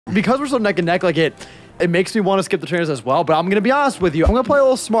because we're so neck and neck, like it makes me want to skip the trainers as well. But I'm gonna be honest with you. I'm gonna play a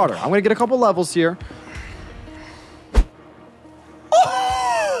little smarter. I'm gonna get a couple levels here.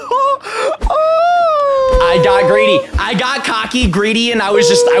 I got greedy. I got cocky, greedy, and I was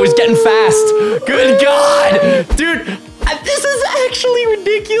getting fast. Good God, dude. This is actually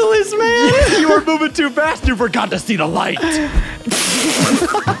ridiculous, man. You were moving too fast. You forgot to see the light.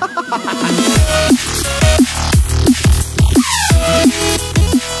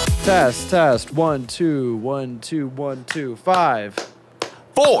 Test. 1, 2, 1, 2, 1, 2, 5,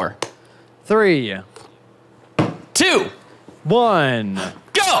 4, 3, 2, 1.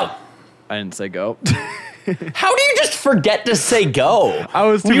 Go. I didn't say go. How do you just forget to say go? I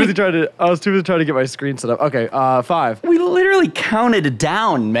was too busy trying to get my screen set up. Okay, 5. We literally counted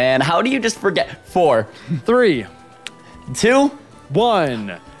down, man. How do you just forget? 4, 3, 2,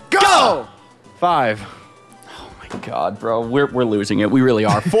 1. Go. 5. Oh my God, bro, we're losing it. We really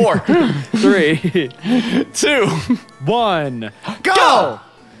are. 4, 3, 2, 1. Go.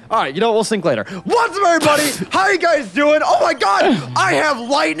 All right, you know what? We'll sync later. What's up, everybody? How you guys doing? Oh my God, I have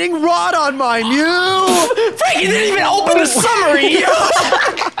lightning rod on my new. Frank, you didn't even open the summary. You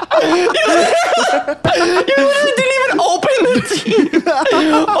literally didn't even open the team.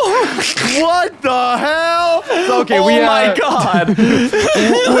 What the hell? So, okay, oh my God.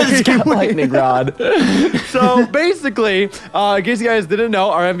 Let's get lightning rod. So basically, in case you guys didn't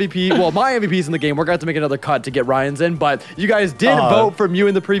know, our MVP, well, my MVP's in the game. We're going to make another cut to get Ryan's in, but you guys did vote for Mew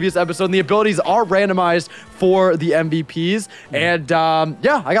in the previous episode, and the abilities are randomized for the MVPs. And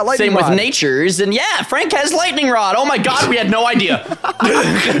yeah, I got lightning rod. Same with Nature's, and yeah, Frank has lightning rod. Oh my God, we had no idea.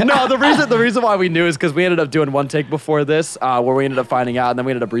 No, the reason why we knew is because we ended up doing one take before this, where we ended up finding out, and then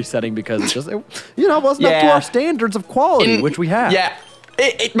we ended up resetting because it just, you know, wasn't up to our standards of quality, which we have. Yeah.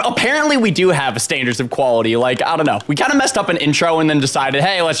 Apparently we do have standards of quality. Like, I don't know. We kind of messed up an intro and then decided,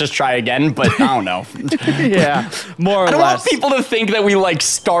 hey, let's just try again. But I don't know. Yeah, more or less. I don't want people to think that we like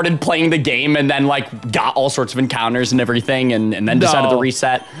started playing the game and then like got all sorts of encounters and everything and then decided to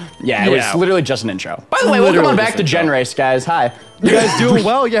reset. Yeah, it was literally just an intro. By the way, welcome on back to Gen Race, guys. Hi. You guys doing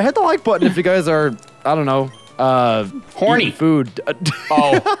well? Yeah, hit the like button if you guys are, I don't know, horny food.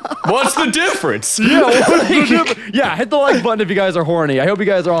 Oh, what's the difference? Yeah, yeah, hit the like button if you guys are horny. I hope you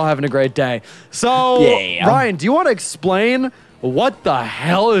guys are all having a great day. So, Ryan, do you want to explain what the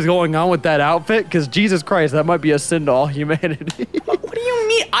hell is going on with that outfit? Because Jesus Christ, that might be a sin to all humanity. What do you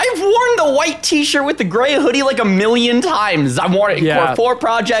mean? I've worn the white t-shirt with the gray hoodie like a million times. I've worn it in Core 4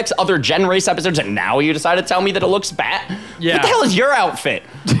 projects, other Gen Race episodes, and now you decided to tell me that it looks bad? Yeah. What the hell is your outfit?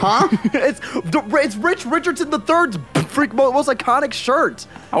 Huh? it's Rich Richardson III's most iconic shirt.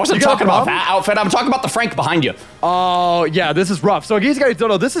 I wasn't talking about that outfit. I'm talking about the Frank behind you. Oh, yeah, this is rough. So in case you guys don't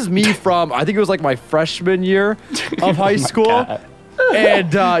know, this is me from, I think it was like my freshman year of high school. God.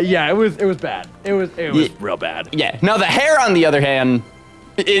 And yeah, it was bad. It was real bad. Yeah. Now the hair, on the other hand,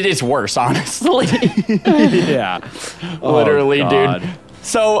 it is worse, honestly. Yeah. Literally, dude.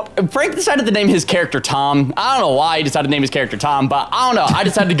 So Frank decided to name his character Tom. I don't know why he decided to name his character Tom, but I don't know. I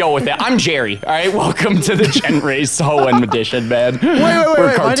decided to go with it. I'm Jerry. All right, welcome to the Gen Race Hoenn edition, man.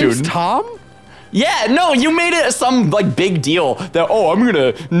 Wait. My name's Tom? Yeah, no, you made it some like big deal that, oh, I'm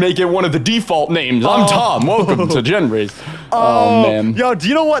gonna make it one of the default names. I'm Tom. Welcome to Gen Race. Oh man. Yo, do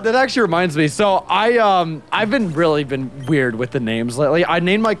you know what? That actually reminds me. So I've been weird with the names lately. I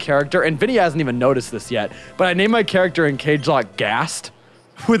named my character, and Vinny hasn't even noticed this yet, but I named my character in Cage Lock Gast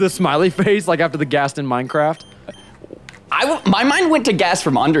with a smiley face, like after the Gast in Minecraft. My mind went to Gas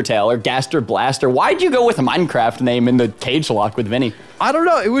from Undertale or Gaster Blaster. Why'd you go with a Minecraft name in the Cage Lock with Vinny? I don't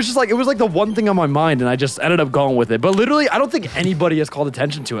know. It was just like, it was like the one thing on my mind, and I just ended up going with it. But literally, I don't think anybody has called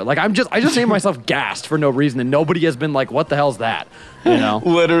attention to it. Like, I just named myself Gast for no reason, and nobody has been like, what the hell's that? You know?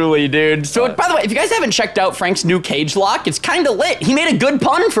 Literally, dude. So, by the way, if you guys haven't checked out Frank's new Cage Lock, it's kind of lit. He made a good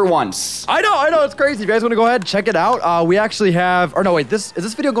pun for once. I know. It's crazy. If you guys want to go ahead and check it out, we actually have, or no, wait, is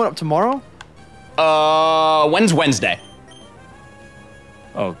this video going up tomorrow? When's Wednesday?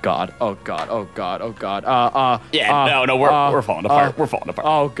 Oh God! Yeah, no, we're falling apart. We're falling apart.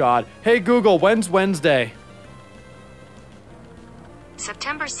 Oh God! Hey Google, when's Wednesday?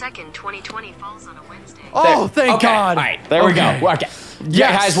 September 2nd, 2020 falls on a Wednesday. Oh, thank God! All right, there we go. Okay.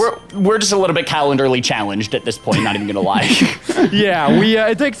 Yeah, guys, we're just a little bit calendarly challenged at this point. Not even gonna lie. Yeah,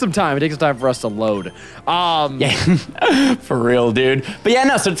 it takes some time. It takes some time for us to load. Yeah, for real, dude. But yeah,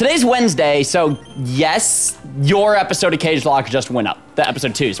 no. So today's Wednesday. So yes, your episode of Cage Lock just went up. The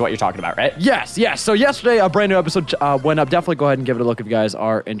episode 2 is what you're talking about, right? Yes. So yesterday, a brand new episode went up. Definitely go ahead and give it a look if you guys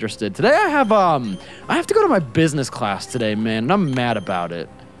are interested. Today, I have to go to my business class today, man, and I'm mad about it.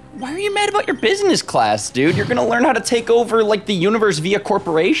 Why are you mad about your business class, dude? You're gonna learn how to take over, like, the universe via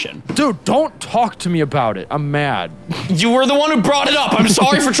corporation. Dude, don't talk to me about it. I'm mad. You were the one who brought it up. I'm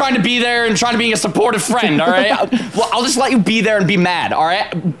sorry for trying to be there and trying to be a supportive friend, all right? Well, I'll just let you be there and be mad, all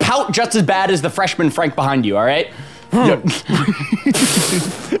right? Pout just as bad as the freshman Frank behind you, all right?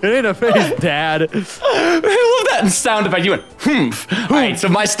 It ain't a face, Dad. I love that sound effect. You went, All right, so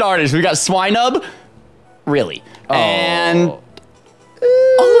my starters, we got Swinub, really, and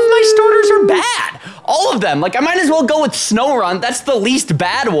all of my starters are bad. All of them. Like, I might as well go with Snowrun. That's the least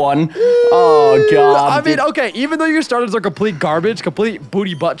bad one. Oh, God. I mean, okay, even though your starters are complete garbage, complete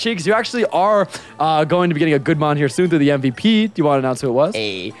booty butt cheeks, you actually are going to be getting a good mon here soon through the MVP. Do you want to announce who it was?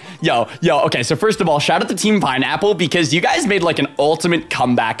 Hey. Yo, okay, so first of all, shout out to Team Pineapple because you guys made, like, an ultimate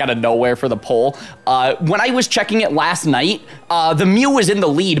comeback out of nowhere for the poll. When I was checking it last night, the Mew was in the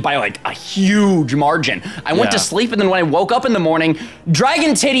lead by, like, a huge margin. I went to sleep, and then when I woke up in the morning,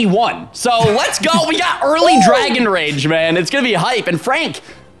 Dragon Titty won. So let's go. We got early Dragon Rage, man. It's gonna be hype. And Frank, I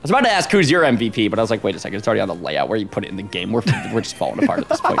was about to ask who's your MVP, but I was like, wait a second, it's already on the layout where you put it in the game. We're just falling apart at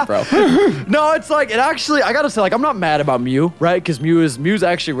this point, bro. No, it's like, it actually, I gotta say, like, I'm not mad about Mew, right? Because Mew's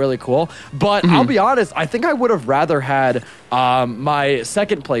actually really cool. But I'll be honest, I think I would have rather had my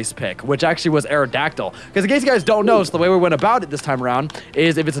second place pick, which actually was Aerodactyl. Because in case you guys don't know, so the way we went about it this time around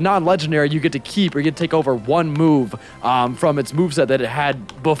is if it's a non-legendary, you get to keep or you get to take over one move from its moveset that it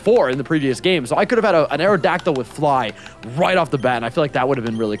had before in the previous game. So I could have had an Aerodactyl with Fly right off the bat, and I feel like that would have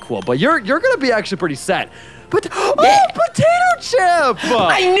been really cool. But you're gonna be actually pretty set. But Potato Chip!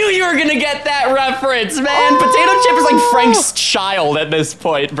 I knew you were gonna get that reference, man. Potato Chip is like Frank's child at this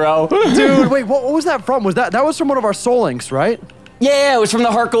point, bro. Dude, wait, what was that from? That was from one of our Soul Links, right? Yeah, it was from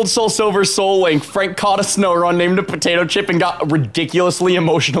the Heart Gold Soul Silver Soul Link. Frank caught a Snowrun, named a Potato Chip, and got ridiculously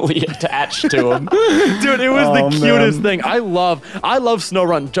emotionally attached to him. Dude, it was the cutest thing. I love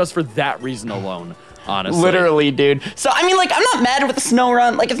Snowrun just for that reason alone. Honestly. Literally, dude. So, I mean, like, I'm not mad with the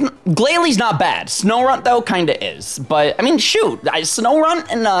Snowrun. Like, Glalie not bad. Snowrun, though, kind of is. But, I mean, shoot. Snowrun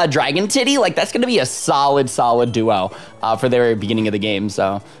and Dragon Titty, like, that's going to be a solid duo duo for the very beginning of the game,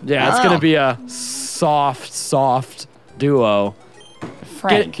 so. Yeah, it's going to be a soft duo.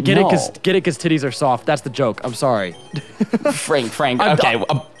 Frank, get it because titties are soft. That's the joke. I'm sorry. Frank, okay.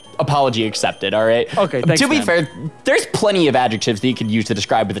 Apology accepted, all right? Okay, thanks, To be fair, there's plenty of adjectives that you could use to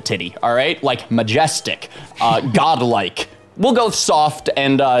describe with a titty, all right? Like majestic, godlike. We'll go soft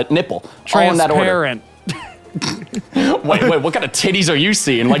and nipple. Transparent. Wait, what kind of titties are you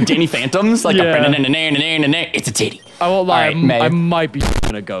seeing? Like Danny Phantoms? Like it's a titty. I won't lie, I might be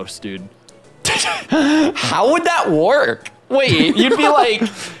a ghost, dude. How would that work? Wait, you'd be like,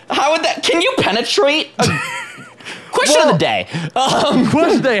 how would that, can you penetrate Question of the day. Question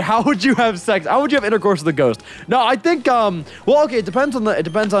of the day. How would you have sex? How would you have intercourse with a ghost? No, I think. Well, okay. It depends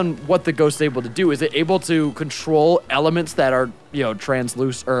on what the ghost is able to do. Is it able to control elements that are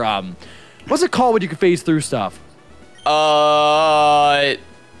translucent or what's it called when you can phase through stuff?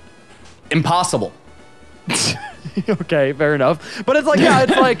 Impossible. Okay, fair enough. But it's like, yeah,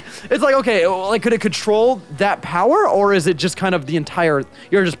 it's like, okay, like, could it control that power, or is it just kind of the entire?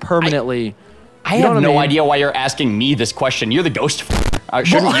 You're just permanently. I have no idea why you're asking me this question. You're the ghost.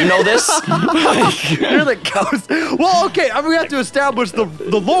 Shouldn't you know this? You're the ghost. Well, okay. I mean, we have to establish the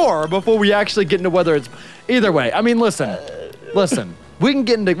lore before we actually get into whether it's either way. I mean, listen. We can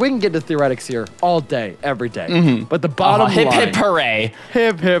get into theoretics here all day, every day. But the bottom line, hip hip hooray,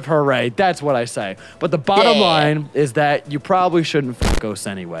 hip hip hooray. That's what I say. But the bottom line is that you probably shouldn't fuck ghosts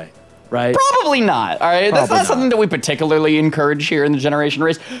anyway, right? Probably not. All right, that's not something that we particularly encourage here in the generation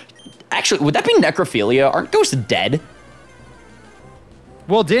race. Actually, would that be necrophilia? Aren't ghosts dead?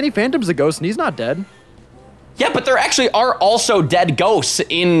 Well, Danny Phantom's a ghost, and he's not dead. Yeah, but there actually are also dead ghosts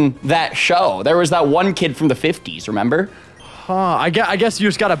in that show. There was that one kid from the 50s, remember? Huh, I guess you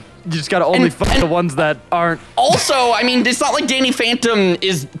just gotta only fuck the ones that aren't. Also, I mean, it's not like Danny Phantom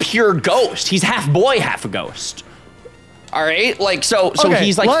is pure ghost. He's half boy, half a ghost. All right, like so okay,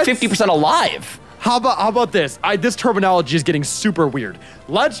 he's like 50% alive. How about this? This terminology is getting super weird.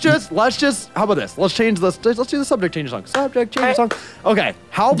 Let's just how about this? Let's change this. Let's do the subject change song. Subject change song. Okay.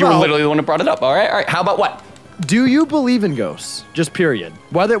 How about? You were literally the one who brought it up. All right. How about what? Do you believe in ghosts? Just period.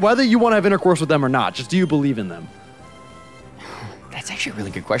 Whether you want to have intercourse with them or not, just do you believe in them? That's actually a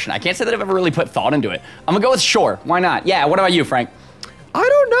really good question. I can't say that I've ever really put thought into it. I'm gonna go with sure. Why not? Yeah. What about you, Frank? I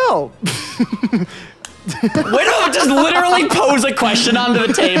don't know. Widow just literally posed a question onto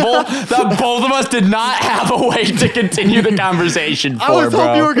the table that both of us did not have a way to continue the conversation for, I was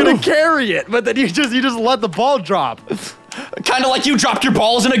hoping you were gonna carry it, but then you just let the ball drop. Come kind of like you dropped your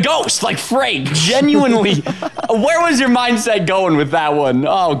balls in a ghost. Like, Frank, genuinely, where was your mindset going with that one?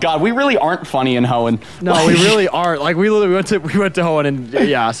 Oh, God, we really aren't funny in Hoenn. No, we really aren't. Like, we went to Hoenn, and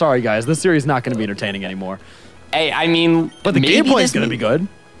yeah, sorry, guys. This series is not going to be entertaining anymore. Hey, I mean, but the gameplay is going to be good.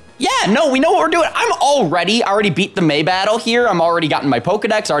 Yeah, no, we know what we're doing. I already beat the May battle here. I'm already gotten my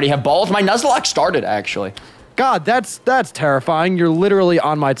Pokedex, already have balls. My nuzlocke started, actually. God, that's terrifying. You're literally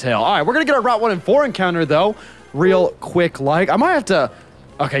on my tail. All right, we're going to get our Route 1 and 4 encounter, though, real quick. Like, I might have to...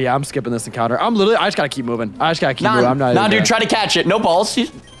 Okay, yeah, I'm skipping this encounter. I just got to keep moving. I just got to keep moving. I'm not Nah, dude, try to catch it. No balls.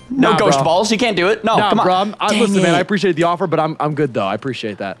 No ghost balls. You can't do it. No, come on. Bro, listen, man, I appreciate the offer, but I'm good, though. I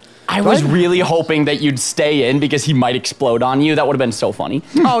appreciate that. I was really hoping that you'd stay in because he might explode on you. That would have been so funny.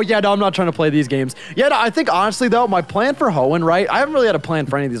 Oh, yeah, no, I'm not trying to play these games. Yeah, no, I think, honestly, though, my plan for Hoenn, right? I haven't really had a plan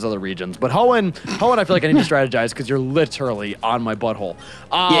for any of these other regions, but Hoenn, I feel like I need to strategize because you're literally on my butthole.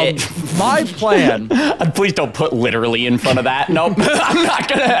 Yeah. My plan... Please don't put literally in front of that. Nope. I'm not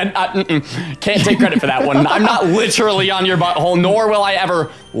gonna... Can't take credit for that one. I'm not literally on your butthole, nor will I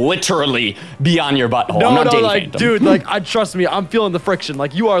ever literally be on your butthole. No, I'm not dating like, dude, like, trust me, I'm feeling the friction.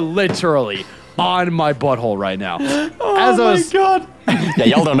 Like, you are literally on my butthole right now. Oh my God. Yeah,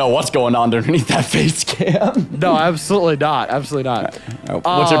 y'all don't know what's going on underneath that face cam. No, absolutely not. Absolutely not.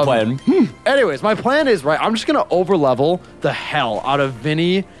 What's your plan? Anyways, my plan is, right, I'm just going to overlevel the hell out of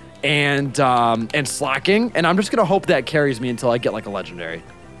Vinny and Slacking, and I'm just going to hope that carries me until I get, like, a legendary.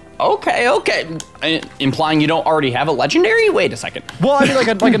 Okay. Implying you don't already have a legendary? Wait a second. Well, I mean,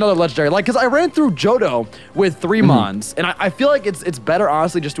 like another legendary. Like, because I ran through Johto with 3 Mons, and I feel like it's better,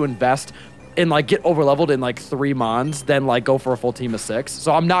 honestly, just to invest and, like, get overleveled in, like, 3 Mons than, like, go for a full team of 6.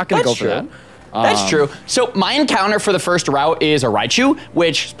 So I'm not going to go for that. That's true. So my encounter for the first route is a Raichu,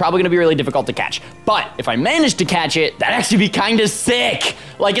 which is probably going to be really difficult to catch. But if I manage to catch it, that'd actually be kind of sick.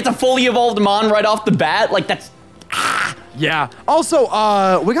 Like, it's a fully evolved Mon right off the bat. Like, that's... Yeah.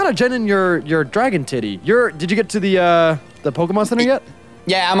 Also, we got a gen in your Dragon Titty. Did you get to the Pokemon Center yet?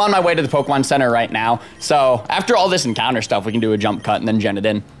 Yeah, I'm on my way to the Pokemon Center right now. So after all this encounter stuff, we can do a jump cut and then gen it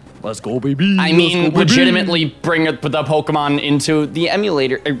in. Let's go, baby. I mean, legitimately bring the Pokemon into the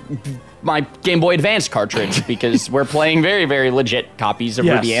emulator, my Game Boy Advance cartridge, because we're playing very, very legit copies of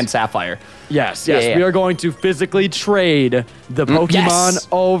Ruby and Sapphire. Yes. We are going to physically trade the Pokemon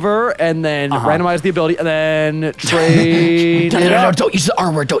over and then randomize the ability and then trade. No, don't use the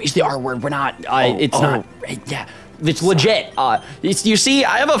R word. Don't use the R word. We're not. It's not. Yeah. It's legit. You see,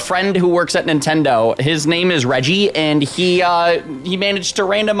 I have a friend who works at Nintendo. His name is Reggie, and he managed to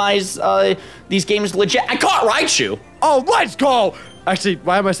randomize these games legit. I caught Raichu. Oh, let's go! Actually,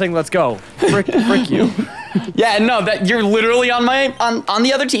 why am I saying let's go? Frick you. Yeah, no, that you're literally on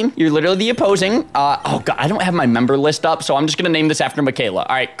the other team. You're literally the opposing. Oh God, I don't have my member list up, so I'm just gonna name this after Michaela.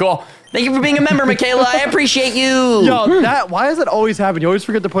 All right, cool. Thank you for being a member, Michaela. I appreciate you. Yo, why does that always happen? You always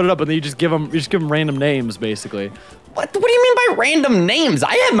forget to put it up, and then you just give them random names, basically. What do you mean by random names?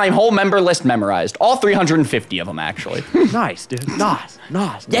 I had my whole member list memorized. All 350 of them, actually. Nice, dude. Nice.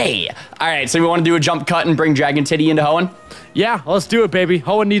 Yay. All right, so we want to do a jump cut and bring Dragon Titty into Hoenn? Yeah, let's do it, baby.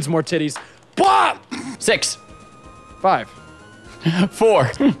 Hoenn needs more titties. Blah! 6. 5. 4.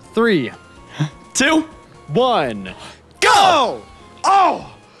 3. 2. 1. Go!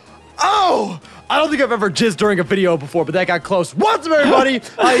 Oh! I don't think I've ever jizzed during a video before, but that got close. What's up, everybody?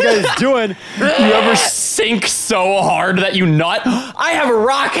 How you guys doing? You ever sink so hard that you nut? I have a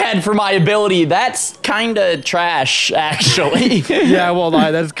rock head for my ability. That's kind of trash, actually. Yeah, I won't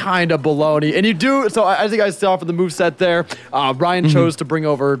lie. That's kind of baloney. And you do, so as you guys saw from the moveset there, Ryan chose to bring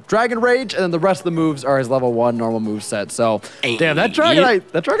over Dragon Rage, and then the rest of the moves are his level 1 normal moveset. So, damn, that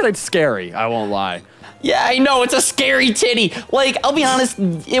Dragonite's scary. I won't lie. Yeah, I know, it's a scary titty. Like, I'll be honest,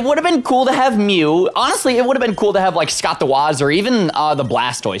 it would have been cool to have Mew. Honestly, it would have been cool to have, like, Scott the Woz or even the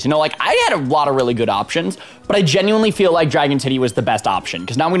Blastoise. You know, like, I had a lot of really good options, but I genuinely feel like Dragon Titty was the best option,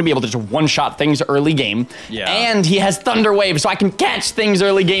 because now I'm going to be able to just one-shot things early game. Yeah. And he has Thunder Wave, so I can catch things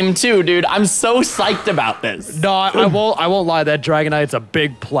early game, too, dude. I'm so psyched about this. No, I won't lie, that Dragonite's a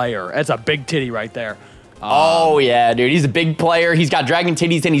big player. It's a big titty right there. Oh, yeah, dude. He's a big player. He's got Dragon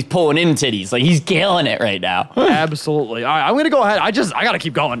Titties, and he's pulling in titties. Like, he's killing it right now. Absolutely. All right, I'm going to go ahead. I got to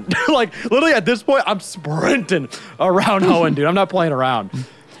keep going. Like, literally at this point, I'm sprinting around Hoenn, dude. I'm not playing around.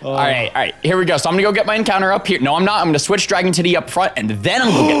 All right. Here we go. So I'm going to go get my encounter up here. No, I'm not. I'm going to switch Dragon Titty up front, and then I'm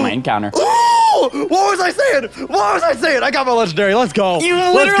going to go get my encounter. What was I saying? I got my legendary. Let's go. You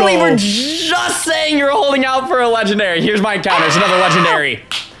literally were just saying you were holding out for a legendary. Here's my encounter. It's another legendary.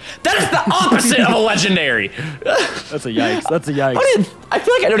 That is the opposite of a legendary. That's a yikes. I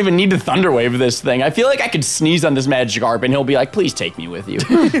feel like I don't even need to Thunder Wave this thing. I feel like I could sneeze on this Magikarp and he'll be like, please take me with you.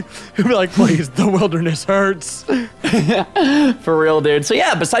 He'll be like, please, the wilderness hurts. For real, dude. So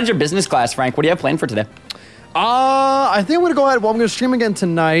yeah, besides your business class, Frank, what do you have planned for today? I think I'm gonna go ahead. Well, I'm gonna stream again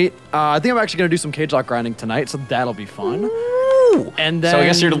tonight. I think I'm actually gonna do some cage lock grinding tonight, so that'll be fun. Ooh. And then, so I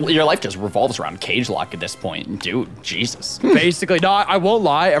guess your life just revolves around cage lock at this point, dude. Jesus. Basically, no, I won't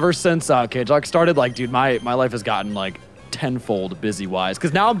lie. Ever since cage lock started, like, dude, my life has gotten like tenfold busy wise.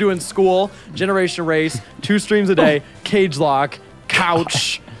 Because now I'm doing school, generation race, 2 streams a day, cage lock,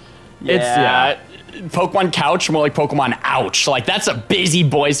 couch. Yeah. Pokemon couch, more like Pokemon ouch. Like, that's a busy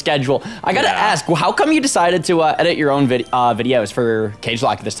boy schedule. I gotta ask, well, how come you decided to edit your own videos for cage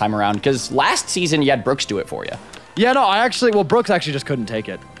lock this time around? Because last season you had Brooks do it for you. Yeah, no, Brooks actually just couldn't take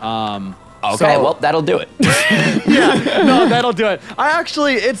it. Okay, well, that'll do it. Yeah, no, that'll do it.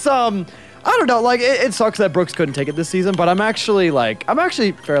 It's I don't know, like, it sucks that Brooks couldn't take it this season, but I'm actually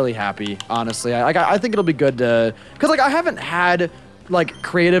fairly happy, honestly. I think it'll be good to, because, like, I haven't had, like,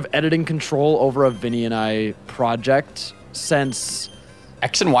 creative editing control over a Vinny and I project since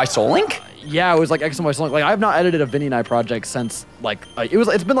X and Y Soul Link? Yeah, it was like X and Y Soul Link. Like, I have not edited a Vinny and I project since, like,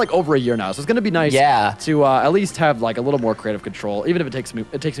 it's been like over a year now, so it's gonna be nice to at least have like a little more creative control, even if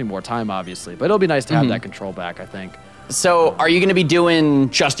it takes me more time, obviously. But it'll be nice to have that control back, I think. So, are you gonna be doing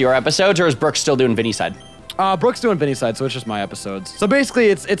just your episodes, or is Brooks still doing Vinny's side? Brooks doing Vinny's side, so it's just my episodes. So basically,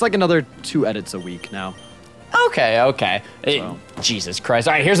 it's like another 2 edits a week now. Okay. So. Jesus Christ.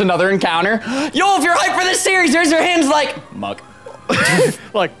 All right, here's another encounter. Yo, if you're hyped for this series, raise your hands like, muck.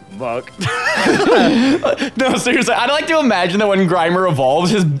 Like, muck. No, seriously, I'd like to imagine that when Grimer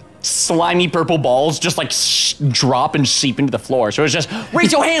evolves, his slimy purple balls just like drop and seep into the floor. So it's just,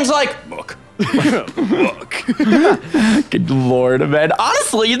 raise your hands like, muck. Muck. Good lord, man.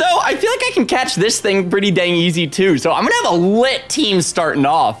 Honestly, though, I feel like I can catch this thing pretty dang easy, too. So I'm gonna have a lit team starting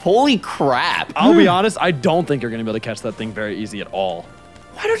off. Holy crap. I'll be honest, I don't think you're gonna be able to catch that thing very easy at all.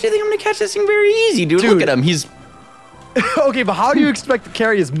 Why don't you think I'm gonna catch this thing very easy, dude? Look at him, he's... Okay, but how do you expect to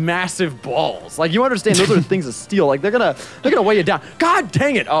carry his massive balls? Like, you understand, those are things of steel. Like, they're gonna weigh you down. God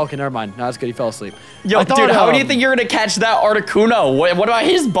dang it! Oh, okay, never mind. No, that's good. He fell asleep. Yo, dude, how do you think you're gonna catch that Articuno? What about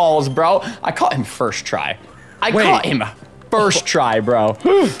his balls, bro? I caught him first try. I caught him first try, bro.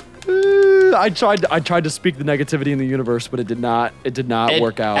 I tried to speak the negativity in the universe, but it did not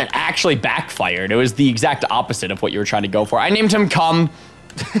work out. It actually backfired. It was the exact opposite of what you were trying to go for. I named him Cum.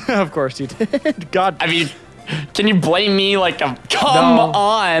 Of course you did. God. I mean, can you blame me? Like, come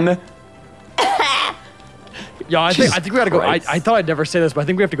on. Yo, I think we gotta go. I thought I'd never say this, but I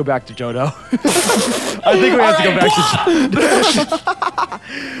think we have to go back to Johto. I think we have to go back to.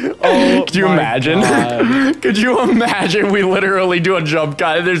 Oh, could you imagine? Could you imagine we literally do a jump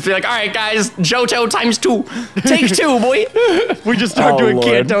cut and just be like, all right, guys, Johto times 2. Take 2, boy. We just start doing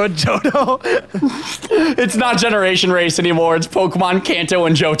Kanto and Johto. It's not Generation Race anymore. It's Pokemon Kanto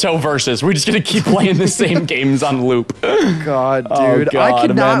and Johto versus. We're just gonna keep playing the same games on loop. God, dude, I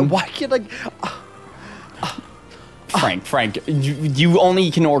cannot. Man. Why can't like? Frank, you only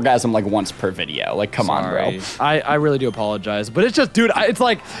can orgasm like once per video. Like, come on, bro. I really do apologize, but it's just, dude, it's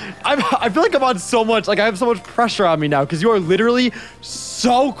like, I feel like I'm on so much, like I have so much pressure on me now because you are literally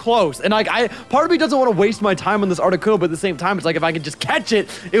so close. And like, part of me doesn't want to waste my time on this Articuno, but at the same time, it's like if I could just catch it,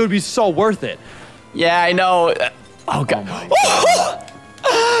 it would be so worth it. Yeah, I know. Oh, God.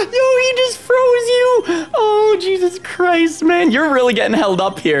 Oh, yo, he just froze you. Oh, Jesus Christ, man. You're really getting held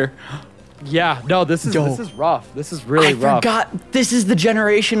up here. Yeah, no, this is rough. This is really rough. I forgot, this is the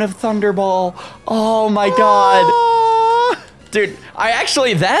generation of Thunderball. Oh my God. Dude,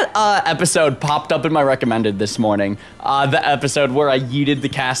 that episode popped up in my recommended this morning. The episode where I yeeted the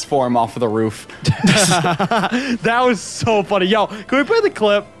cast form off of the roof. That was so funny. Yo, can we play the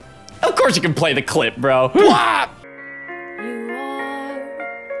clip? Of course you can play the clip, bro.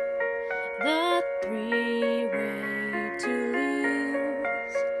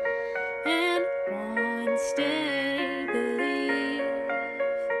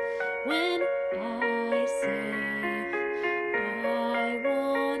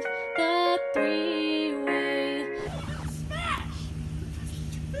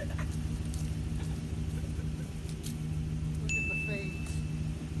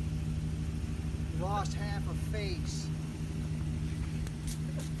 Lost half a face.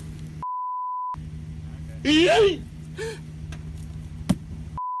 Over here.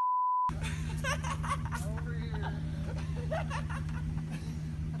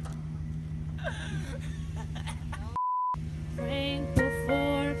 Frank will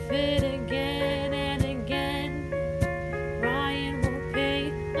forfeit again and again. Ryan will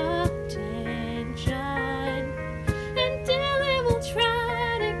pay attention until he will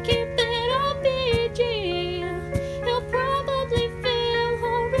try to keep it all PG. He'll probably fail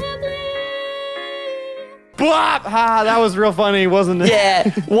horribly. Bwop! Ha, that was real funny, wasn't it? Yeah,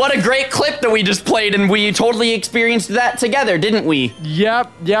 what a great clip that we just played, and we totally experienced that together, didn't we?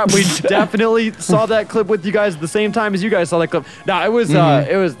 Yep, we definitely saw that clip with you guys at the same time as you guys saw that clip. No, it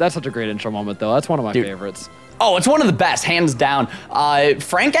was that's such a great intro moment though. That's one of my favorites. Oh, it's one of the best, hands down.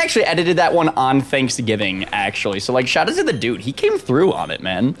 Frank actually edited that one on Thanksgiving, actually. So, like, shout out to the dude. He came through on it,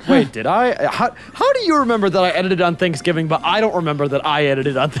 man. Wait, did I? How do you remember that I edited on Thanksgiving, but I don't remember that I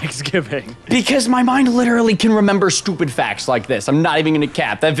edited on Thanksgiving? Because my mind literally can remember stupid facts like this. I'm not even gonna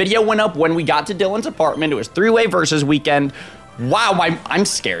cap. That video went up when we got to Dylan's apartment. It was three-way versus weekend. Wow, I'm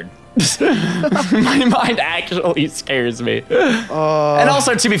scared. My mind actually scares me. And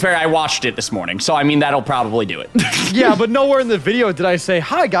also, to be fair, I watched it this morning, so I mean that'll probably do it. Yeah, but nowhere in the video did I say,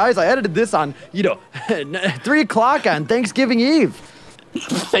 "Hi guys, I edited this on 3 o'clock on Thanksgiving Eve."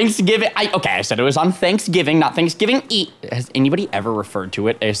 Thanksgiving. I said it was on Thanksgiving, not Thanksgiving Eve. Has anybody ever referred to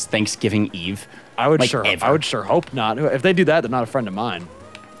it as Thanksgiving Eve? I would sure hope not. If they do that, they're not a friend of mine.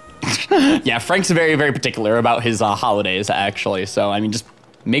 Yeah, Frank's very, very particular about his holidays, actually. So I mean, just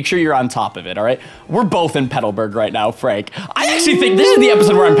make sure you're on top of it, all right? We're both in Petalburg right now, Frank. I actually think this is the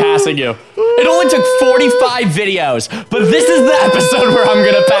episode where I'm passing you. It only took 45 videos, but this is the episode where I'm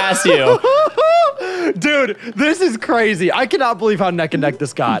gonna pass you. Dude, this is crazy. I cannot believe how neck and neck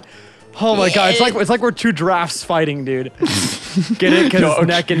this got. Oh my god, it's like we're two giraffes fighting, dude. Get it? Because it's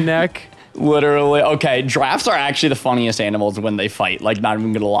neck and neck. Literally. Okay, giraffes are actually the funniest animals when they fight. Like, not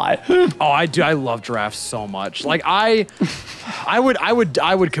even gonna lie. Oh, I do. I love giraffes so much. Like, I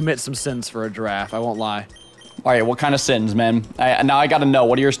would commit some sins for a giraffe. I won't lie. All right, what kind of sins, man? Now I gotta know.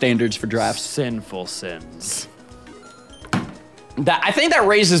 What are your standards for giraffes? Sinful sins. I think that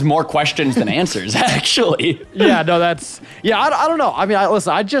raises more questions than answers, actually. Yeah, no, I don't know. I mean,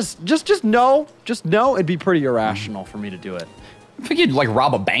 listen, I just know it'd be pretty irrational for me to do it. I think you'd like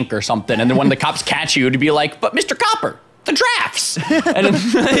rob a bank or something, and then when the cops catch you, it'd be like, "But Mr. Copper, the giraffes!" And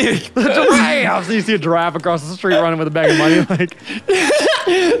the giraffes. You see a giraffe across the street running with a bag of money, like.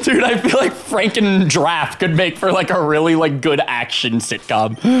 Dude, I feel like Frank and Giraffe could make for like a really like good action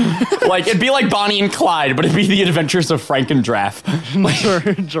sitcom. Like it'd be like Bonnie and Clyde, but it'd be the adventures of Frank and Giraffe.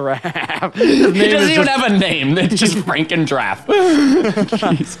 Giraffe. He doesn't even have a name. It's just Frank and Giraffe.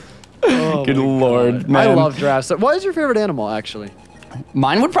 Jeez. Oh good lord, man. I love giraffes. What is your favorite animal, actually?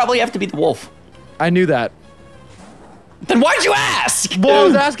 Mine would probably have to be the wolf. I knew that. Then why'd you ask? Well, I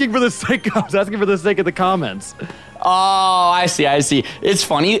was asking for the sake of the comments. Oh, I see. It's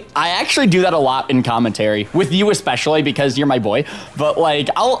funny. I actually do that a lot in commentary, with you especially because you're my boy. But like,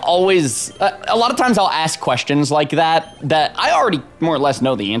 I'll always, a lot of times I'll ask questions like that I already more or less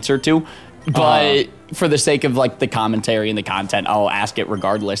know the answer to. But for the sake of like the commentary and the content, I'll ask it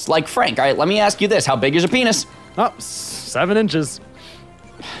regardless. Like Frank, all right, let me ask you this. How big is your penis? Oh, 7 inches.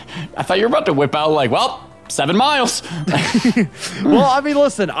 I thought you were about to whip out like, well, 7 miles. Well, I mean,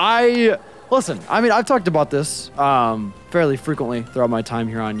 listen, I've talked about this fairly frequently throughout my time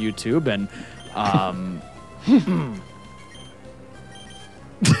here on YouTube, and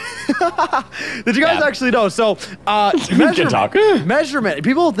did you guys actually know? So, measurement.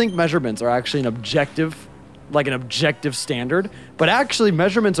 People think measurements are actually an objective standard, but actually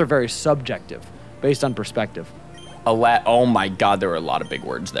measurements are very subjective, based on perspective. Oh my God, there were a lot of big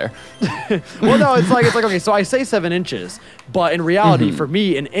words there. Well, no, it's like okay. So I say 7 inches, but in reality, for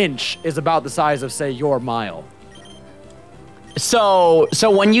me, an inch is about the size of, say, your mile. So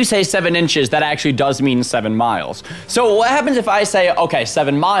when you say 7 inches, that actually does mean 7 miles. So what happens if I say, okay,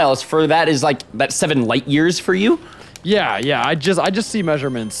 7 miles for that is like that's 7 light years for you? Yeah. I just see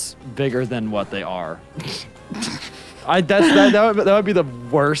measurements bigger than what they are. That would be the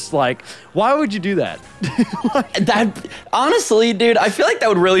worst. Like, why would you do that? Honestly, dude, I feel like that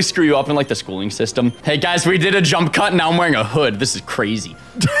would really screw you up in like the schooling system. Hey guys, we did a jump cut. Now I'm wearing a hood. This is crazy.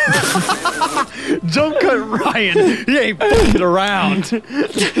 Jump cut Ryan. He ain't fucking around.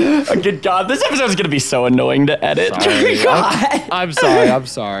 Good God, this episode is gonna be so annoying to edit. Sorry. I'm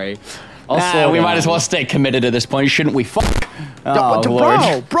sorry. We might as well stay committed at this point, shouldn't we? Fuck. Oh,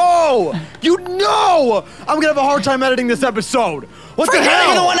 Lord. Bro, you know I'm gonna have a hard time editing this episode. What the hell?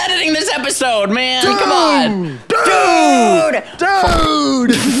 You're the one editing this episode, man. Dude, come on. Dude.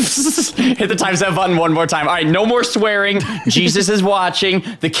 Hit the timestamp button one more time. All right, no more swearing. Jesus is watching.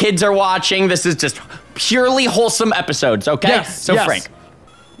 The kids are watching. This is just purely wholesome episodes, okay? Yes, so, Frank,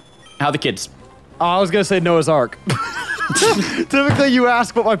 how are the kids? I was gonna say Noah's Ark. Typically, you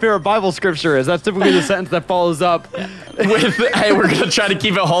ask what my favorite Bible scripture is. That's typically the sentence that follows up with, hey, we're gonna try to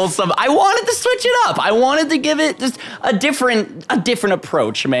keep it wholesome. I wanted to switch it up. I wanted to give it just a different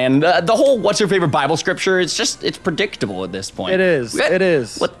approach, man. The whole what's your favorite Bible scripture? It's predictable at this point. It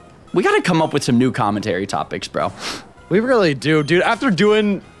is. We got to come up with some new commentary topics, bro. We really do, dude. After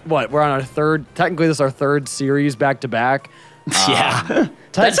doing what? We're on our third. Technically, this is our third series back to back. Yeah,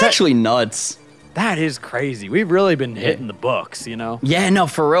 that's actually nuts. That is crazy. We've really been hitting the books, you know? Yeah, no,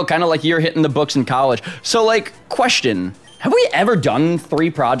 for real. Kind of like you're hitting the books in college. So, like, question: have we ever done 3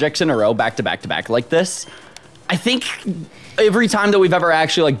 projects in a row, back to back to back, like this? I think every time that we've ever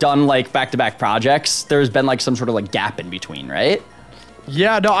actually like done like back to back projects, there's been like some sort of like gap in between, right?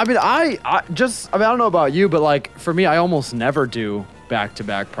 Yeah, no, I mean, I don't know about you, but like for me, I almost never do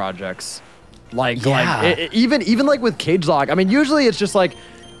back-to-back projects. Like, even like with Cage Lock, I mean, usually it's just like,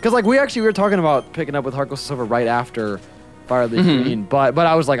 because like we were talking about picking up with Heartless Silver right after Fire the Queen, but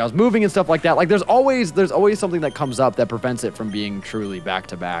I was moving and stuff like that. Like there's always something that comes up that prevents it from being truly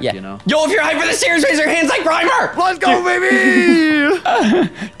back-to-back, you know? Yo, if you're hyped for the series, raise your hands like Grimer! Let's go, baby!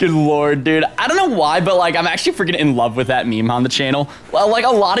 Good lord, dude. I don't know why, but like I'm actually freaking in love with that meme on the channel. Well, like a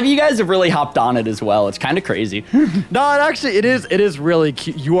lot of you guys have really hopped on it as well. It's kind of crazy. No, it is really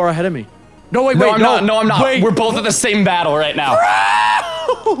cute. You are ahead of me. No, wait, I'm not. Wait. We're both at the same battle right now.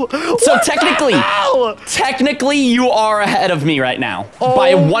 So technically, you are ahead of me right now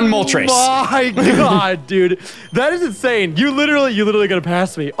by 1 Moltres. Oh my god, dude, that is insane. You literally gonna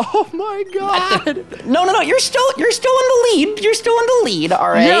pass me. Oh my god. No. You're still in the lead. You're still in the lead. All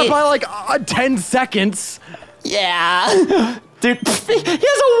right. Yeah, by like 10 seconds. Yeah. Dude, he has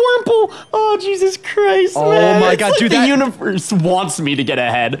a Wurmple. Oh, Jesus Christ, man. Oh my god, like dude, the universe wants me to get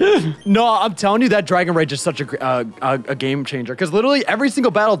ahead. No, I'm telling you, that Dragon Rage is such a game changer. Because literally every single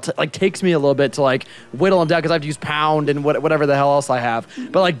battle takes me a little bit to like whittle him down because I have to use pound and whatever the hell else I have.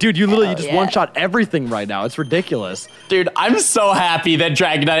 But like, dude, you just one-shot everything right now. It's ridiculous. Dude, I'm so happy that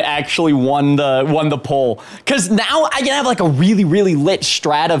Dragonite actually won the poll. Because now I can have like a really, really lit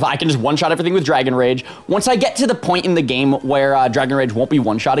strat of I can just one-shot everything with Dragon Rage. Once I get to the point in the game where Dragon Rage won't be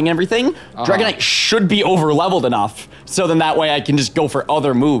one-shotting everything, Dragonite should be over-leveled enough, so then that way I can just go for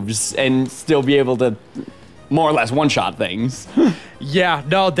other moves and still be able to more or less one-shot things. Yeah,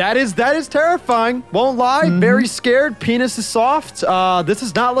 no, that is terrifying. Won't lie, very scared. Penis is soft. This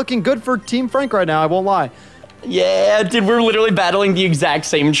is not looking good for Team Frank right now, I won't lie. Yeah, dude, we're literally battling the exact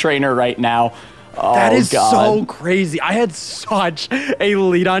same trainer right now. Oh, that is God. so crazy. I had such a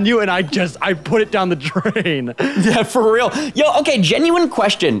lead on you, and I put it down the drain. Yeah, for real. Yo, okay, genuine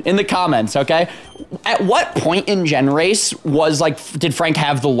question in the comments, okay? At what point in Gen Race did Frank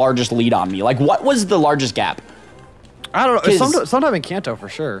have the largest lead on me? Like, what was the largest gap? I don't know. Sometime in Kanto, for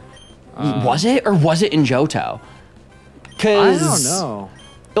sure. Was it? Or was it in Johto? I don't know.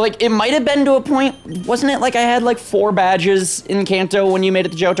 Like, it might have been to a point, wasn't it like I had like 4 badges in Kanto when you made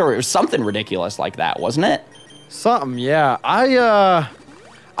it to Johto? Or it was something ridiculous like that, wasn't it? Something, yeah. I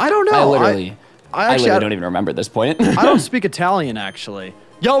don't know. I literally don't even remember at this point. I don't speak Italian, actually.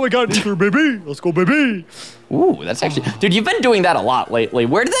 Yo, we got Ether, baby. Let's go, baby. Ooh, that's actually... Dude, you've been doing that a lot lately.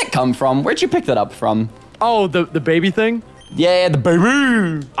 Where did that come from? Where'd you pick that up from? Oh, the baby thing? Yeah, the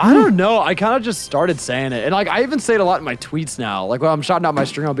baby. I don't know. I kind of just started saying it. And like, I even say it a lot in my tweets now. Like when I'm shouting out my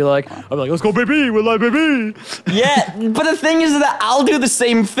string, I'll be like, let's go, baby. We're like, baby. Yeah, but the thing is that I'll do the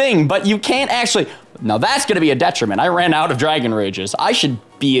same thing, but you can't actually... Now that's going to be a detriment. I ran out of Dragon Rages. I should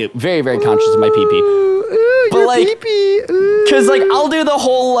be very, very conscious of my PP. But like, because like, I'll do the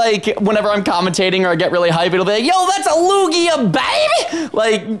whole like, whenever I'm commentating or I get really hyped, it'll be like, yo, that's a Lugia, baby.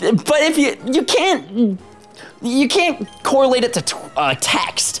 Like, but if you can't correlate it to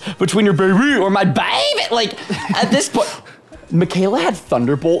text between your baby or my baby. Like, at this point, Michaela had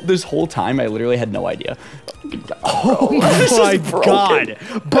Thunderbolt this whole time. I literally had no idea. Oh my god.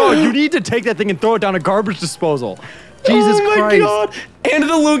 Bro, you need to take that thing and throw it down a garbage disposal. Jesus Christ. Oh my god. And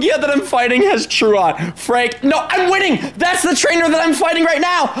the Lugia that I'm fighting has Truant. Frank, no, I'm winning. That's the trainer that I'm fighting right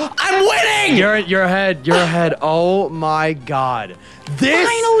now. I'm winning. You're ahead. You're ahead. Oh my god. This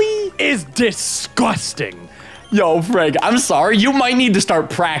finally is disgusting. Yo, Frank, I'm sorry. You might need to start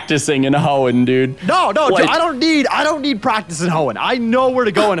practicing in Hoenn, dude. No, like, dude, I don't need practice in Hoenn. I know where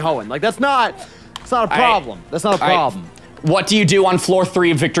to go in Hoenn. Like that's not a problem. Right. That's not a problem. Right. What do you do on floor 3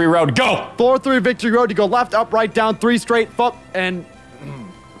 of Victory Road? Go! Floor 3 of Victory Road, you go left, up, right, down, 3 straight, up, and...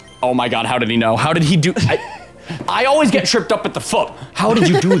 Oh my god, how did he know? How did he do... I always get tripped up at the foot. How did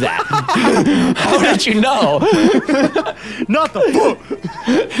you do that? How did you know? Not the foot!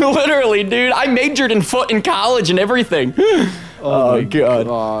 Literally, dude. I majored in foot in college and everything. Oh my god.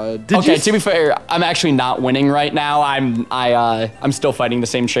 Okay, to be fair, I'm actually not winning right now. I'm still fighting the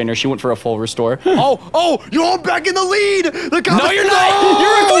same trainer. She went for a full restore. Oh, you're back in the lead! No, you're not! Your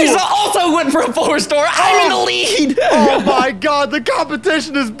Rayquaza also went for a full restore. I'm in the lead! Oh my god, the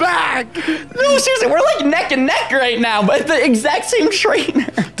competition is back! No, seriously, we're like neck and neck right now, but the exact same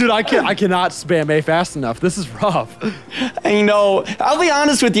trainer. Dude, I cannot spam A fast enough. This is rough. I know. I'll be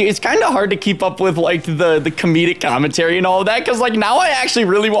honest with you. It's kind of hard to keep up with like the comedic commentary and all of that because like now I actually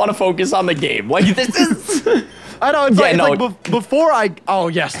really want to focus on the game. Like this is. I know. It's like before I. Oh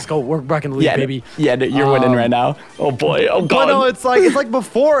yes, let's go. We're back in the lead, baby. Yeah, you're winning right now. Oh boy. Oh god. But no, it's like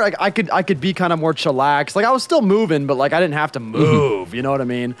before. Like I could be kind of more chillaxed. Like I was still moving, but like I didn't have to move. You know what I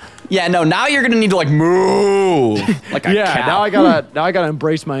mean? Yeah. No. Now you're gonna need to like move. Like a cow. Now I gotta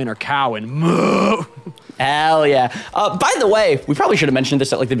embrace my inner cow and move. Hell yeah. By the way, we probably should have mentioned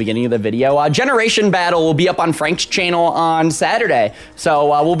this at like the beginning of the video. Generation Battle will be up on Frank's channel on Saturday. So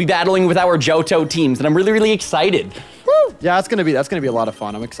we'll be battling with our Johto teams, and I'm really, really excited. Woo! Yeah, that's gonna be a lot of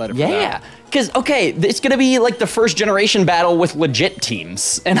fun. I'm excited for that. Yeah, because okay, it's gonna be like the first generation battle with legit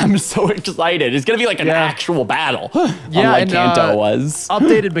teams, and I'm so excited. It's gonna be like an actual battle. Yeah, unlike Kanto was.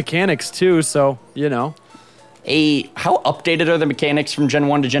 Updated mechanics too, so you know. How updated are the mechanics from Gen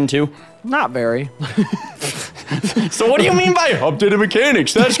 1 to Gen 2? Not very. So what do you mean by updated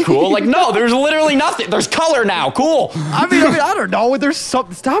mechanics? That's cool. Like, no, there's literally nothing. There's color now. Cool. I mean, I don't know. There's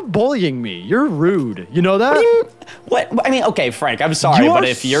something. Stop bullying me. You're rude. You know that? What? I mean, okay, Frank, I'm sorry, but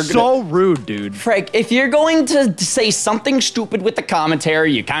if you're so rude, dude. Frank, if you're going to say something stupid with the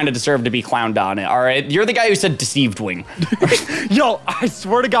commentary, you kind of deserve to be clowned on it, all right? You're the guy who said deceived wing. Yo, I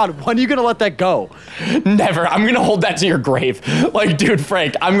swear to God, when are you going to let that go? Never. I'm going to hold that to your grave. Like, dude,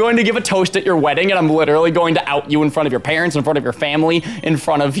 Frank, I'm going to give a toast at your wedding, and I'm literally going to out you in front of your parents, in front of your family, in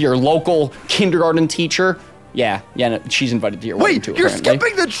front of your local kindergarten teacher. Yeah, no, she's invited to your wedding too, apparently. You're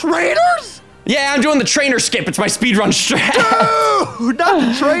skipping the trainers? Yeah, I'm doing the trainer skip. It's my speedrun strat. Dude, not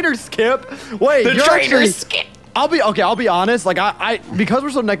the trainer skip. Wait, the trainer skip. I'll be honest. Like I because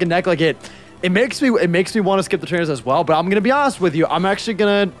we're so neck and neck. Like it makes me want to skip the trainers as well. But I'm gonna be honest with you. I'm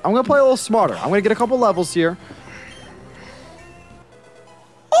gonna play a little smarter. I'm gonna get a couple levels here.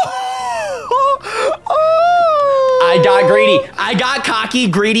 I got greedy. I got cocky,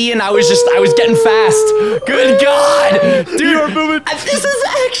 greedy, and I was getting fast. Good God. Dude, you are moving. This is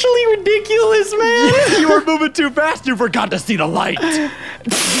actually ridiculous, man. You were moving too fast. You forgot to see the light. What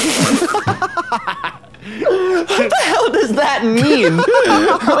the hell does that mean?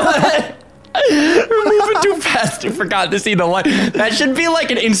 We're moving too fast. You forgot to see the light. That should be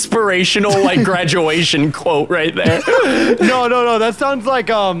like an inspirational, like graduation quote right there. No. That sounds like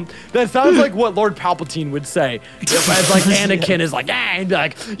what Lord Palpatine would say. As like Anakin is like, and be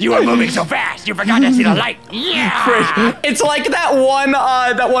like, you are moving so fast, you forgot to see the light. Yeah. It's like that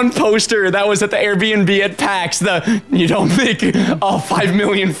one poster that was at the Airbnb at PAX. You don't make 5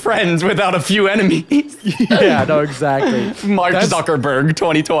 million friends without a few enemies. Yeah, no, exactly. Mark Zuckerberg,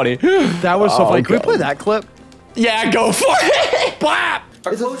 2020. That was so funny. Can we play that clip? Yeah, go for it. Blah!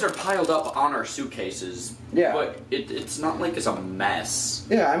 Our clothes are piled up on our suitcases. Yeah. But it's not like it's a mess.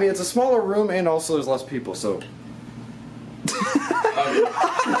 Yeah, I mean, it's a smaller room and also there's less people, so.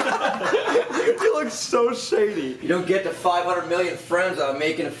 You look so shady. You don't get to 500 million friends without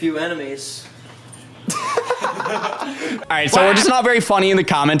making a few enemies. Alright, so we're just not very funny in the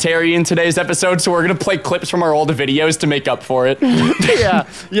commentary in today's episode, so we're gonna play clips from our old videos to make up for it.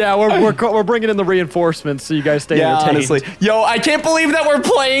 yeah, we're bringing in the reinforcements so you guys stay entertained. Honestly. Yo, I can't believe that we're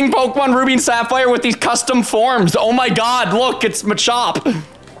playing Pokemon Ruby and Sapphire with these custom forms. Oh my god, look, it's Machop.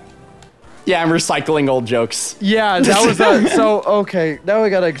 Yeah, I'm recycling old jokes. Yeah, that was so okay. Now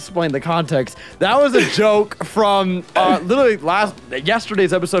we gotta explain the context. That was a joke from literally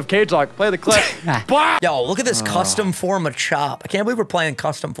yesterday's episode of K-Talk. Play the clip. Yo, look at this custom form of Chop. I can't believe we're playing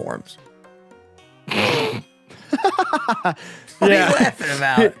custom forms. What are you laughing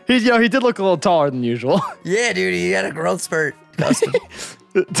about? He did look a little taller than usual. Yeah, dude, he had a growth spurt. Custom.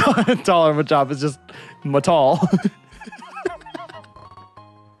 Taller Machop is just tall.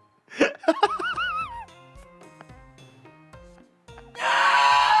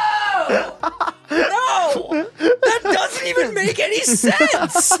 No! That doesn't even make any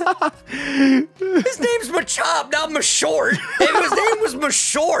sense! His name's Machop, not Mashort. If his name was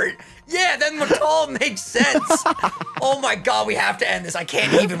Mashort, yeah, then Matall makes sense. Oh my god, we have to end this. I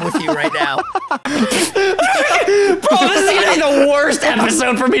can't even with you right now. Bro, this is gonna be the worst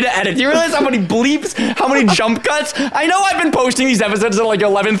episode for me to edit. Do you realize how many bleeps, how many jump cuts? I know I've been posting these episodes at like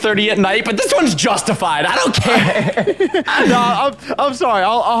 11:30 at night, but this one's justified. I don't care. No, I'm sorry.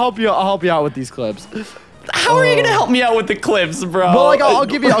 I'll help you out with these clips. How are you gonna help me out with the clips, bro? Well, like I'll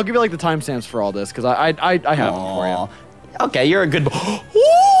give you like the timestamps for all this because I have them for you. Okay, you're a good.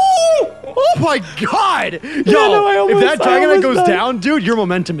 Oh my god! Yo, if that Dragonite goes down, dude, your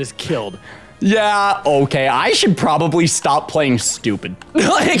momentum is killed. Yeah, okay. I should probably stop playing stupid.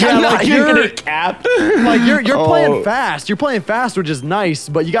 Like, Yeah, I'm like not even gonna cap. Like you're playing fast. You're playing fast, which is nice,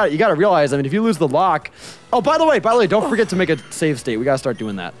 but you gotta realize, I mean, if you lose the lock. Oh, by the way, don't forget to make a save state. We gotta start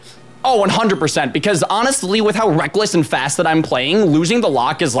doing that. Oh, 100%. Because honestly, with how reckless and fast that I'm playing, losing the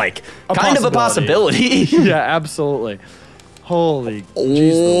lock is like kind of a possibility. Yeah, absolutely. Holy.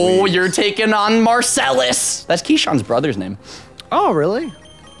 Oh, you're taking on Marcellus. That's Keyshawn's brother's name. Oh, really?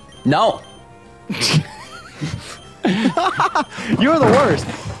 No. You're the worst.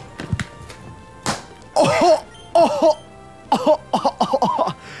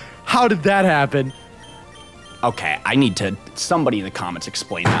 How did that happen? Okay, I need to. Somebody in the comments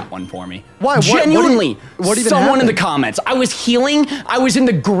explain that one for me. Why? Genuinely, what even someone in happened? the comments. I was healing. I was in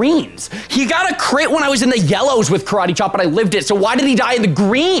the greens. He got a crit when I was in the yellows with Karate Chop, but I lived it. So why did he die in the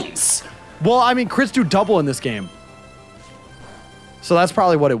greens? Well, I mean, crits do double in this game. So that's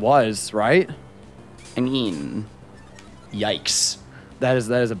probably what it was, right? I mean, yikes. That is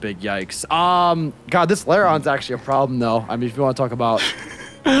a big yikes. God, this Laron's actually a problem, though. I mean, if you want to talk about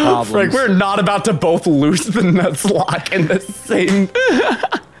problems. Frank, we're not about to both lose the nuzlocke in the same.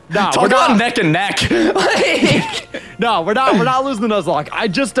 No, Talk about neck and neck. Like, no, we're not losing the nuzlocke.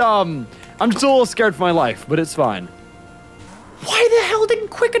 I'm just a little scared for my life, but it's fine. why the hell did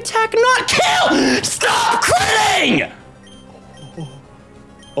quick attack not kill? Stop critting!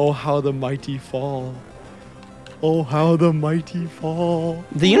 Oh, how the mighty fall. Oh, how the mighty fall.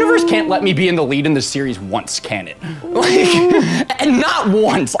 The universe can't let me be in the lead in the series once, can it? Like, and not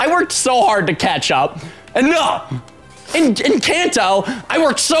once. I worked so hard to catch up. And no. In Kanto, I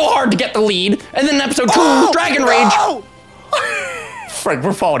worked so hard to get the lead. And then in episode 2, Dragon Rage. Frank,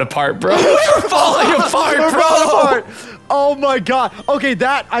 we're falling apart, bro. We're falling apart, bro. Oh my god. Okay,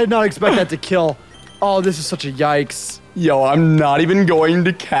 that, I did not expect that to kill. Oh, this is such a yikes. Yo, I'm not even going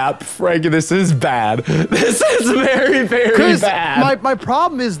to cap, Frank. This is bad. This is very, very bad. My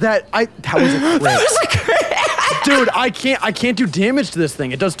problem is that that was a crit. That was a crit. Dude, I can't do damage to this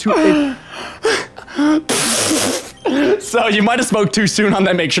thing. It does too. So you might have spoke too soon on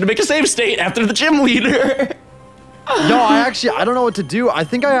that. Make sure to make a save state after the gym leader. No, I don't know what to do. I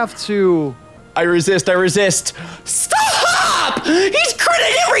think I have to. I resist. Stop! He's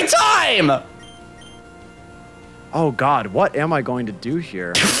critting every time. Oh God, what am I going to do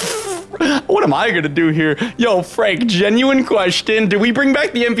here? What am I gonna do here? Yo, Frank, genuine question. Do we bring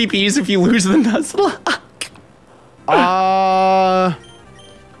back the MVPs if you lose the nuzlocke? I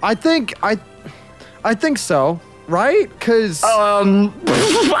think so, right? Cause I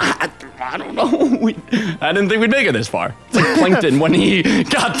don't know. I didn't think we'd make it this far. It's like Plankton when he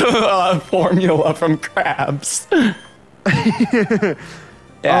got the formula from crabs.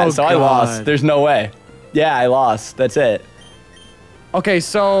 Yeah, so I lost. There's no way. Yeah, I lost. That's it. Okay,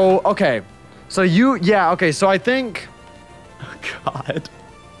 so so I think. Oh, God.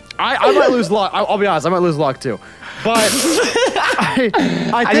 I might lose luck. I'll be honest, I might lose luck too. But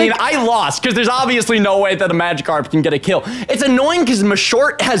I mean, I lost because there's obviously no way that a Magikarp can get a kill. It's annoying because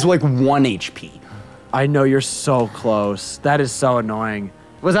Mashort has like 1 HP. I know, you're so close. That is so annoying.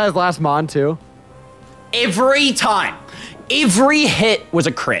 Was that his last Mon too? Every time. Every hit was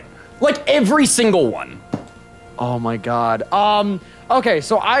a crit. Like every single one. Oh my God. Okay,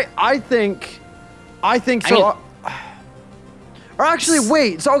 so I think so. Or actually,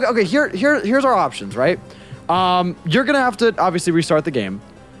 wait. So okay, here's our options, right? You're gonna have to obviously restart the game.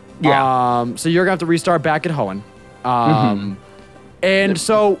 Yeah. So you're gonna have to restart back at Hoenn. And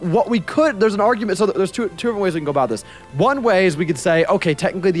so what we could, there's an argument. So there's two different ways we can go about this. One way is we could say, okay,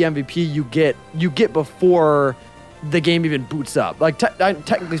 technically the MVP you get before the game even boots up. Like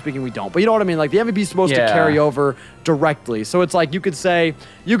technically speaking, we don't, but you know what I mean? Like the MVP is supposed to carry over directly. So it's like you could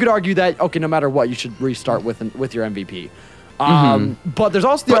argue that, okay, no matter what, you should restart with your MVP. But there's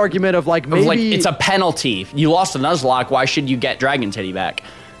also the argument of like maybe... Like, it's a penalty. You lost a Nuzlocke, why should you get Dragon Teddy back?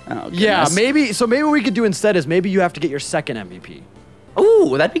 Oh, yeah, maybe what we could do instead is maybe you have to get your second MVP.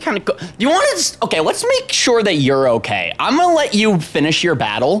 Ooh, that'd be kind of cool. You want to just... Okay, let's make sure that you're okay. I'm going to let you finish your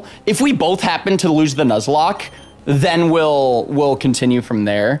battle. If we both happen to lose the Nuzlocke, then we'll continue from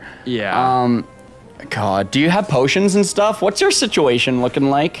there. Yeah. God, do you have potions and stuff? What's your situation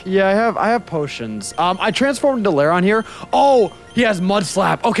looking like? Yeah, I have potions. I transformed into Laron here. Oh, he has Mud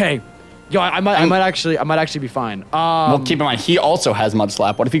Slap. Okay. Yo, I might actually be fine. Well, keep in mind he also has Mud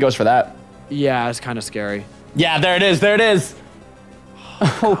Slap. What if he goes for that? Yeah, it's kind of scary. Yeah, there it is.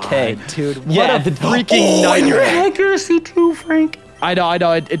 Okay, God, dude. What a freaking nightmare. And your accuracy too, Frank. I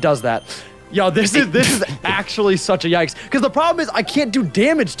know. It does that. Yo, this is actually such a yikes. Because the problem is I can't do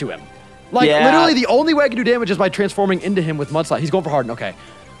damage to him. Like, literally the only way I can do damage is by transforming into him with Mud Slap. He's going for Harden, okay.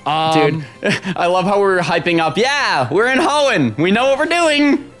 Dude, I love how we're hyping up. Yeah, we're in Hoenn. We know what we're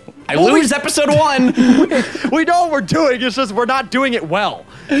doing. I lose episode 1. We know what we're doing. It's just we're not doing it well.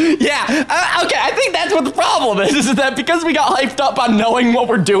 Yeah. Okay, I think that's what the problem is that because we got hyped up on knowing what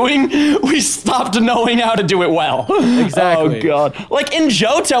we're doing, we stopped knowing how to do it well. Exactly. Oh, God. Like, in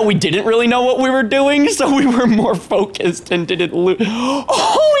Johto, we didn't really know what we were doing, so we were more focused and didn't lose.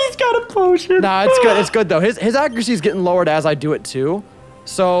 Oh, he's got a potion. Nah, it's good. It's good, though. His accuracy is getting lowered as I do it, too.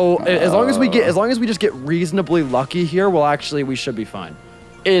 So as long as we just get reasonably lucky here, we should be fine.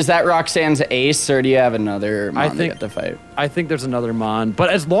 Is that Roxanne's ace, or do you have another mon to get to fight? I think there's another mon, but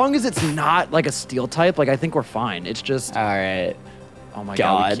as long as it's not like a steel type, like I think we're fine. It's just all right. Oh my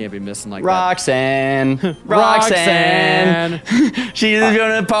God, we can't be missing like Roxanne. that. Roxanne. She's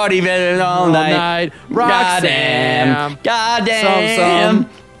gonna party all night. Roxanne. Goddamn.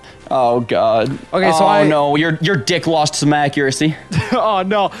 Oh God. Okay, so no, your dick lost some accuracy. Oh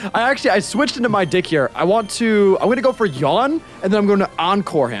no, I switched into my dick here. I'm gonna go for yawn, and then I'm gonna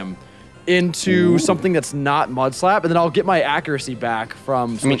encore him into something that's not mud slap, and then I'll get my accuracy back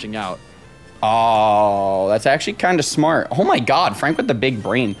from switching out. Oh, that's actually kind of smart. Oh my God, Frank with the big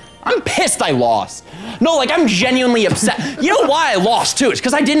brain. I'm pissed I lost. No, like I'm genuinely upset. You know why I lost too? It's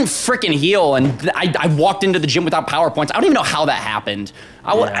because I didn't freaking heal and I walked into the gym without power points. I don't even know how that happened.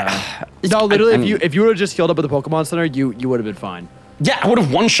 No, literally, if you would have just healed up at the Pokemon Center, you would have been fine. Yeah, I would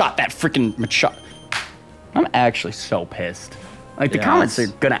have one-shot that freaking Machop. I'm actually so pissed. Like the comments are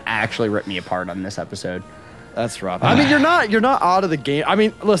gonna actually rip me apart on this episode. That's rough. I mean, you're not out of the game. I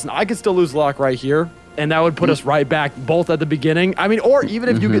mean, listen, I could still lose luck right here, and that would put us right back both at the beginning. I mean, or even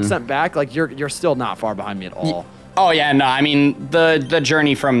if you get sent back, like you're still not far behind me at all. Oh yeah, no, I mean the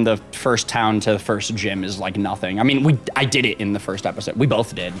journey from the first town to the first gym is like nothing. I mean, I did it in the first episode. We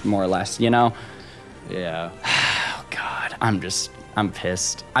both did, more or less, you know? Yeah. Oh God, I'm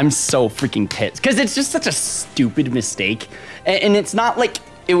pissed. I'm so freaking pissed because it's just such a stupid mistake, and it's not like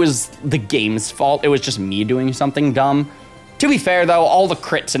it was the game's fault. It was just me doing something dumb. To be fair though, all the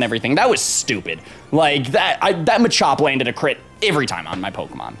crits and everything, that was stupid. Like that Machop landed a crit every time on my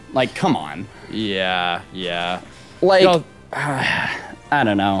Pokemon. Like, come on. Yeah. Like, I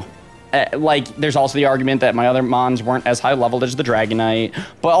don't know. Like, there's also the argument that my other mons weren't as high leveled as the Dragonite,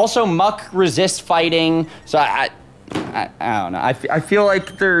 but also Muck resists fighting. So I don't know. I feel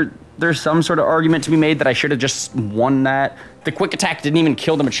like there's some sort of argument to be made that I should have just won that. The quick attack didn't even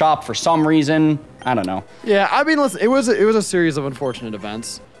kill the Machop for some reason. I don't know. Yeah, I mean, listen, it was a series of unfortunate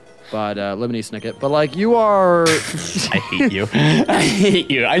events, but Lemony Snicket. But like, you are. I hate you. I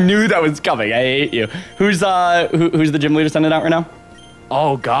hate you. I knew that was coming. I hate you. Who's the gym leader sending out right now?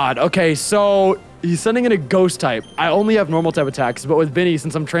 Oh God. Okay, so he's sending in a ghost type. I only have normal type attacks, but with Vinny,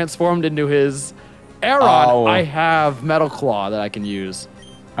 since I'm transformed into his Aeron, I have Metal Claw that I can use.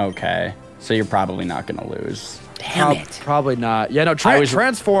 Okay, so you're probably not gonna lose. Damn it. Probably not. Yeah, no,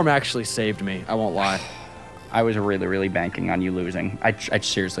 Transform actually saved me. I won't lie. I was really, really banking on you losing. I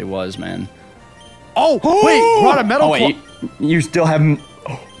seriously was, man. Oh, wait, we're on a Metal Claw. Wait, you still haven't.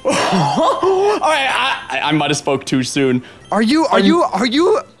 All right, I might have spoke too soon. Are you?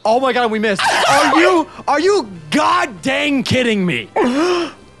 Oh my God, we missed. Are you god dang kidding me?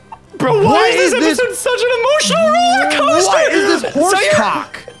 Bro, why is this episode such an emotional roller coaster? What is this horse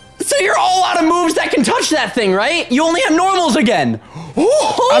cock? So you're all out of moves that can touch that thing, right? You only have normals again.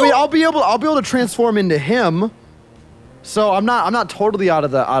 I mean, I'll be able to transform into him. So I'm not totally out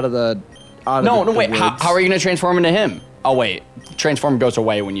of the. No, wait. How are you gonna transform into him? Oh wait, transform goes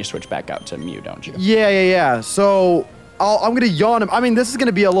away when you switch back out to Mew, don't you? Yeah. So I'm gonna yawn him. I mean, this is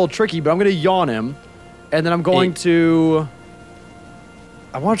gonna be a little tricky, but I'm gonna yawn him, and then I'm going to.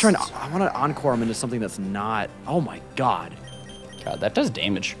 I want to encore him into something that's not. Oh my God. God, that does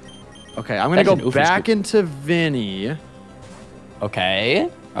damage. Okay, I'm gonna go back into Vinny. Okay.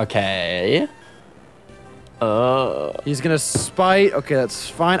 He's gonna spite. Okay, that's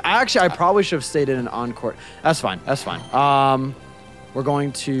fine. I probably should have stayed in an encore. That's fine. We're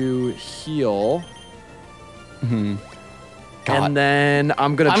going to heal. God. And then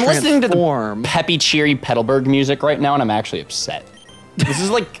I'm gonna transform. Listening to the peppy, cheery Petalburg music right now, and I'm actually upset. This is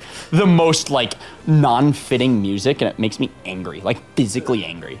like the most like non-fitting music, and it makes me angry, like physically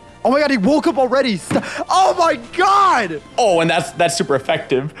angry. Oh my God, he woke up already. Oh my God. Oh, and that's super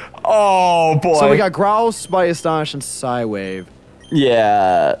effective. Oh boy. So we got Growl, Spite, Astonish, and Psywave.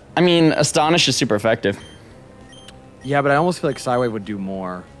 Yeah, I mean, Astonish is super effective. Yeah, but I almost feel like Psywave would do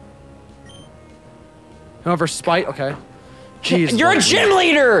more. However, Spite, okay. Jeez. You're a gym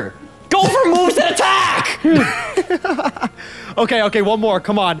leader. Go for moves that attack! Okay, one more.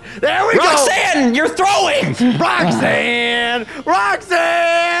 Come on. There we go! Roxanne, you're throwing! Roxanne!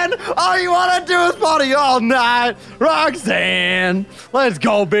 Roxanne, all you want to do is party all night. Roxanne, let's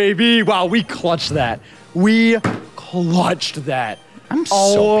go, baby. Wow, we clutched that. We clutched that. I'm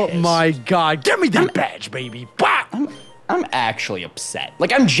so pissed. My God. Give me that badge, baby. Bah! I'm actually upset.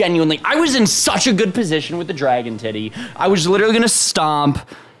 Like, I'm genuinely, I was in such a good position with the dragon titty. I was literally gonna stomp.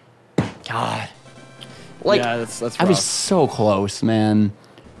 God. Like, yeah, that's rough. I was so close, man.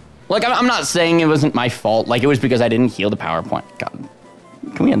 Like, I'm not saying it wasn't my fault. Like, it was because I didn't heal the PowerPoint. God.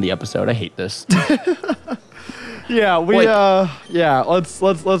 Can we end the episode? I hate this. Yeah,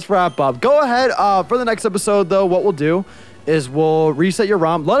 let's wrap up. Go ahead. For the next episode, though, what we'll do is we'll reset your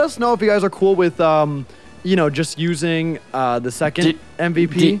ROM. Let us know if you guys are cool with, you know, just using the second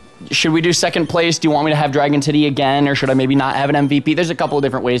MVP. Should we do second place? Do you want me to have Dragon Titty again, or should I maybe not have an MVP? There's a couple of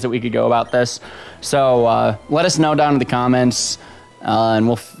different ways that we could go about this. So let us know down in the comments, and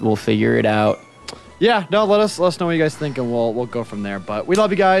we'll figure it out. Yeah, no, let us know what you guys think, and we'll go from there. But we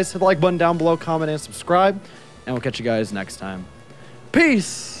love you guys. Hit the like button down below, comment, and subscribe, and we'll catch you guys next time.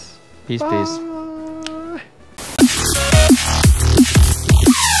 Peace. Peace, peace.